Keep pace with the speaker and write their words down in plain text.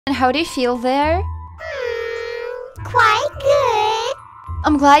And how do you feel there? Quite good.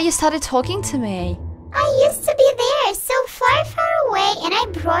 I'm glad you started talking to me. I used to be there so far, far away, and I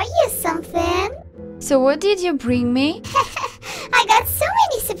brought you something. So what did you bring me? I got so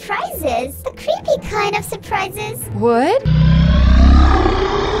many surprises. The creepy kind of surprises. What?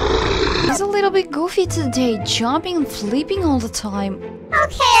 He's a little bit goofy today, jumping and flipping all the time.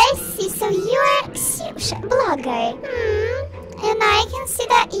 Okay, I see. So you're a blogger. And I can see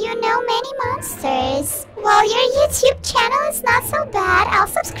that you know many monsters. Well, your YouTube channel is not so bad. I'll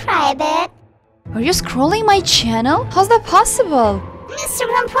subscribe it. Are you scrolling my channel? How's that possible?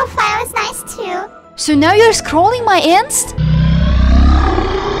 Instagram profile is nice too. So now you're scrolling my Inst?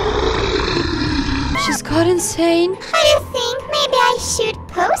 She's got insane. How do you think? Maybe I should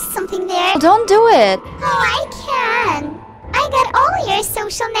post something there. Don't do it. Oh, I can. I got all your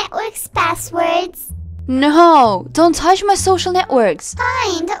social networks passwords. No, don't touch my social networks.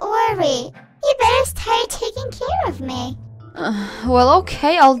 Fine, don't worry. You better start taking care of me. Well,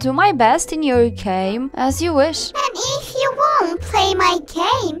 okay, I'll do my best in your game, as you wish. And if you won't play my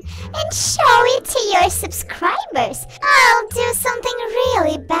game and show it to your subscribers, I'll do something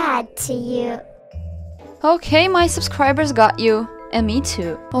really bad to you. Okay, my subscribers got you. And me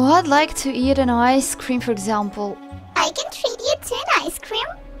too. Oh, I'd like to eat an ice cream, for example. I can treat you to an ice cream.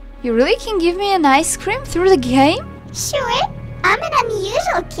 You really can give me an ice cream through the game? Sure, I'm an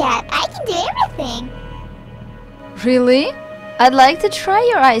unusual cat. I can do everything. Really? I'd like to try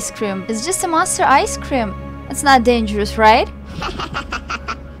your ice cream. It's just a monster ice cream. It's not dangerous, right?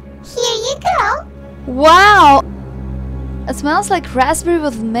 Here you go. Wow! It smells like raspberry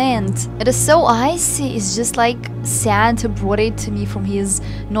with mint. It is so icy. It's just like Santa brought it to me from his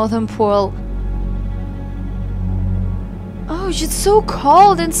northern pole. Oh, it's so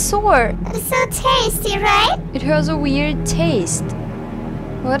cold and sour. So tasty, right? It has a weird taste.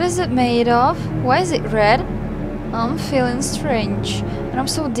 What is it made of? Why is it red? I'm feeling strange. And I'm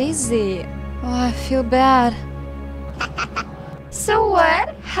so dizzy. Oh, I feel bad. So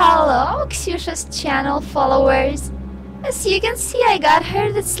what? Hello, Ksyusha's channel followers. As you can see, I got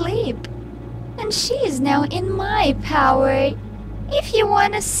her to sleep. And she is now in my power. If you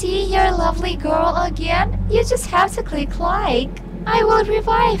want to see your lovely girl again, you just have to click like. I will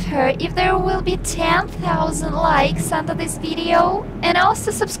revive her if there will be 10,000 likes under this video. And also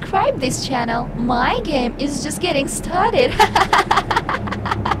subscribe this channel. My game is just getting started.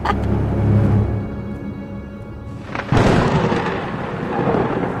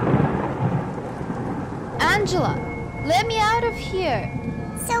 Angela, let me out of here.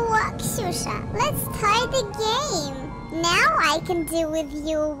 So what, Ksyusha? Let's start the game. Now I can do with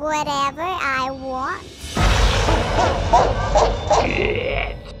you whatever I want.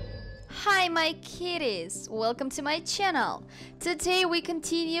 Hi my kitties, welcome to my channel. Today we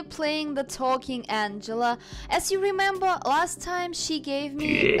continue playing the Talking Angela. As you remember, last time she gave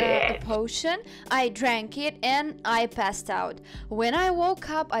me a potion, I drank it and I passed out. When I woke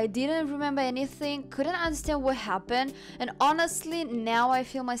up, I didn't remember anything, couldn't understand what happened, and honestly now I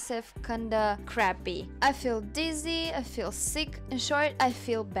feel myself kinda crappy. I feel dizzy, I feel sick, in short, I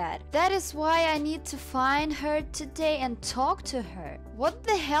feel bad. That is why I need to find her today and talk to her. What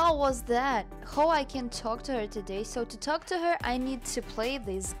the hell was that? How I can talk to her today? So to talk to her, I need to play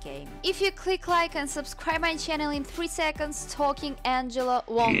this game. If you click like and subscribe my channel in 3 seconds, Talking Angela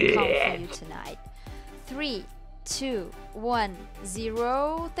won't come for you tonight. 3, 2, 1,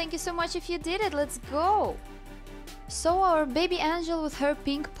 0. Thank you so much if you did it. Let's go. So our baby angel with her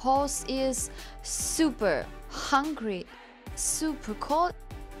pink paws is super hungry, super cold,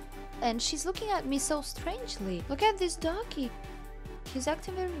 and she's looking at me so strangely. Look at this doggy. He's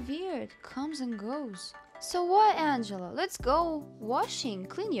acting very weird, comes and goes. So what, Angela? Let's go washing,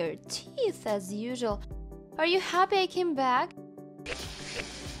 clean your teeth as usual. Are you happy I came back?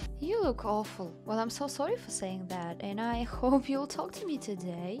 You look awful. Well, I'm so sorry for saying that, and I hope you'll talk to me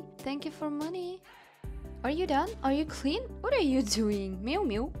today. Thank you for money. Are you done? Are you clean? What are you doing? Meow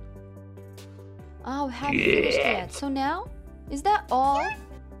meow. Oh, we haven't finished yet. So now? Is that all?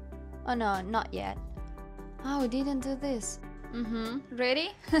 Oh no, not yet. Oh, we didn't do this.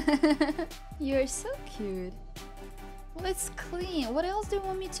 Ready? You're so cute. Well, it's clean. What else do you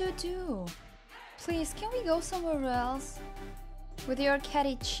want me to do? Please, can we go somewhere else? With your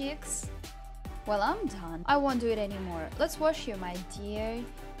catty cheeks? Well, I'm done. I won't do it anymore. Let's wash you, my dear.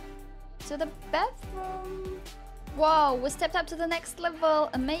 To the bathroom. Wow, we stepped up to the next level.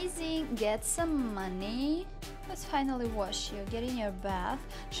 Amazing. Get some money. Let's finally wash you. Get in your bath.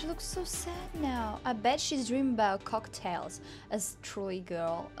 She looks so sad now. I bet she's dreaming about cocktails as truly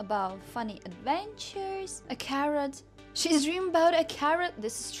girl. About funny adventures. A carrot. She's dreaming about a carrot.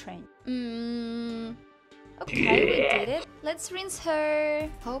 This is strange. Okay, we did it. Let's rinse her.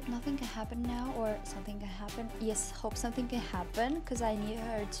 Hope nothing can happen now, or something can happen. Yes, hope something can happen, because I need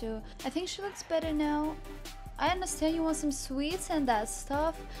her to. I think she looks better now. I understand you want some sweets and that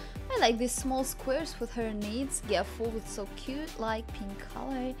stuff. I like these small squares with her needs. Get full with so cute, like pink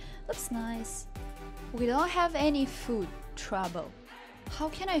color. Looks nice. We don't have any food. Trouble. How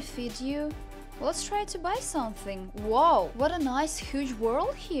can I feed you? Let's try to buy something. Whoa, what a nice huge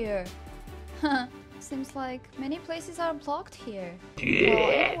world here. Seems like many places are blocked here.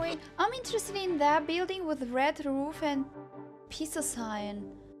 Well, anyway, I'm interested in that building with red roof and pizza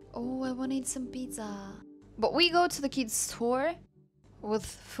sign. Oh, I want to eat some pizza. But we go to the kids store with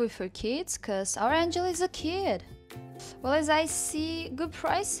food for kids, cause our Angel is a kid. Well, as I see, good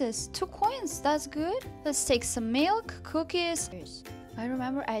prices. 2 coins, that's good. Let's take some milk, cookies. I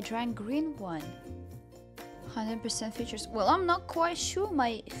remember I drank green one. 100% features. Well, I'm not quite sure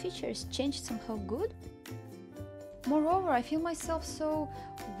my features changed somehow good. Moreover, I feel myself so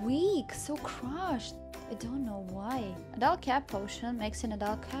weak, so crushed. I don't know why. Adult cat potion makes an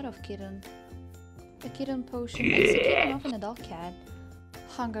adult cat of kitten. A kitten potion makes a kitten of an adult cat.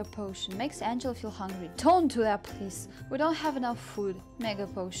 Hunger potion makes Angel feel hungry. Don't do that, please. We don't have enough food. Mega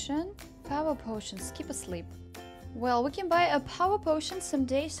potion. Power potion. Skip a sleep. Well, we can buy a power potion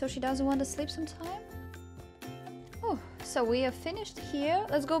someday so she doesn't want to sleep sometime. Oh, so we have finished here.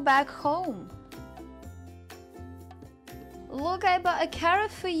 Let's go back home. Look, I bought a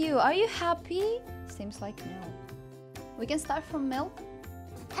carrot for you. Are you happy? Seems like no. We can start from milk.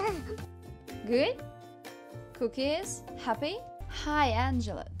 Good? Cookies? Happy? Hi,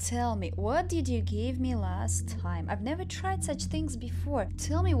 Angela. Tell me, what did you give me last time? I've never tried such things before.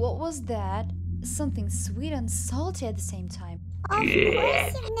 Tell me, what was that? Something sweet and salty at the same time. Of course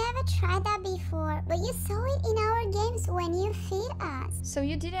you've never tried that before, but you saw it in our games when you feed us. So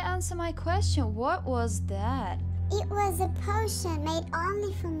you didn't answer my question. What was that? It was a potion made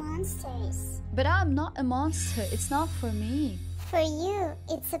only for monsters. But I'm not a monster. It's not for me. For you,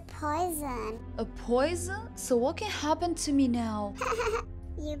 it's a poison. A poison? So what can happen to me now?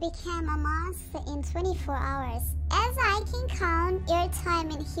 You became a monster in 24 hours. As I can count, your time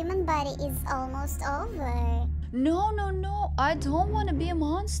in human body is almost over. No, no, no. I don't want to be a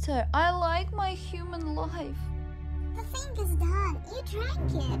monster. I like my human life. The thing is done. You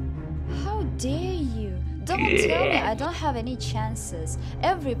drank it. How dare you? Don't tell me I don't have any chances.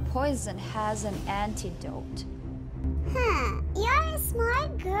 Every poison has an antidote. You're a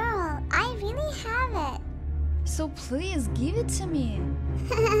smart girl. I really have it. So please give it to me.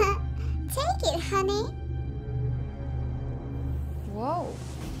 Take it, honey. Whoa.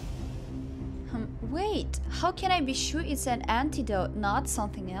 Wait, how can I be sure it's an antidote, not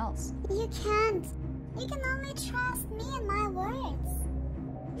something else? You can't. You can only trust me and my words.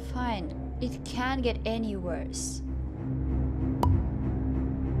 Fine, it can't get any worse.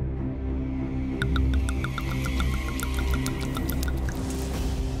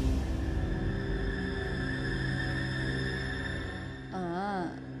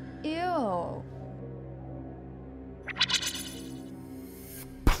 Ew.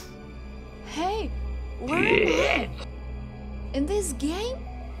 Hey, where am I? In this game?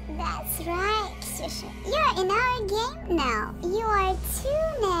 That's right, Shusha. You're in our game now. You are too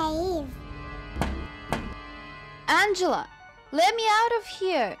naive. Angela, let me out of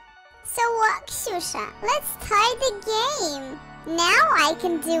here. So what, Shusha? Let's start the game. Now I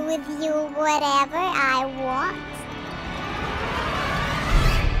can do with you whatever I want.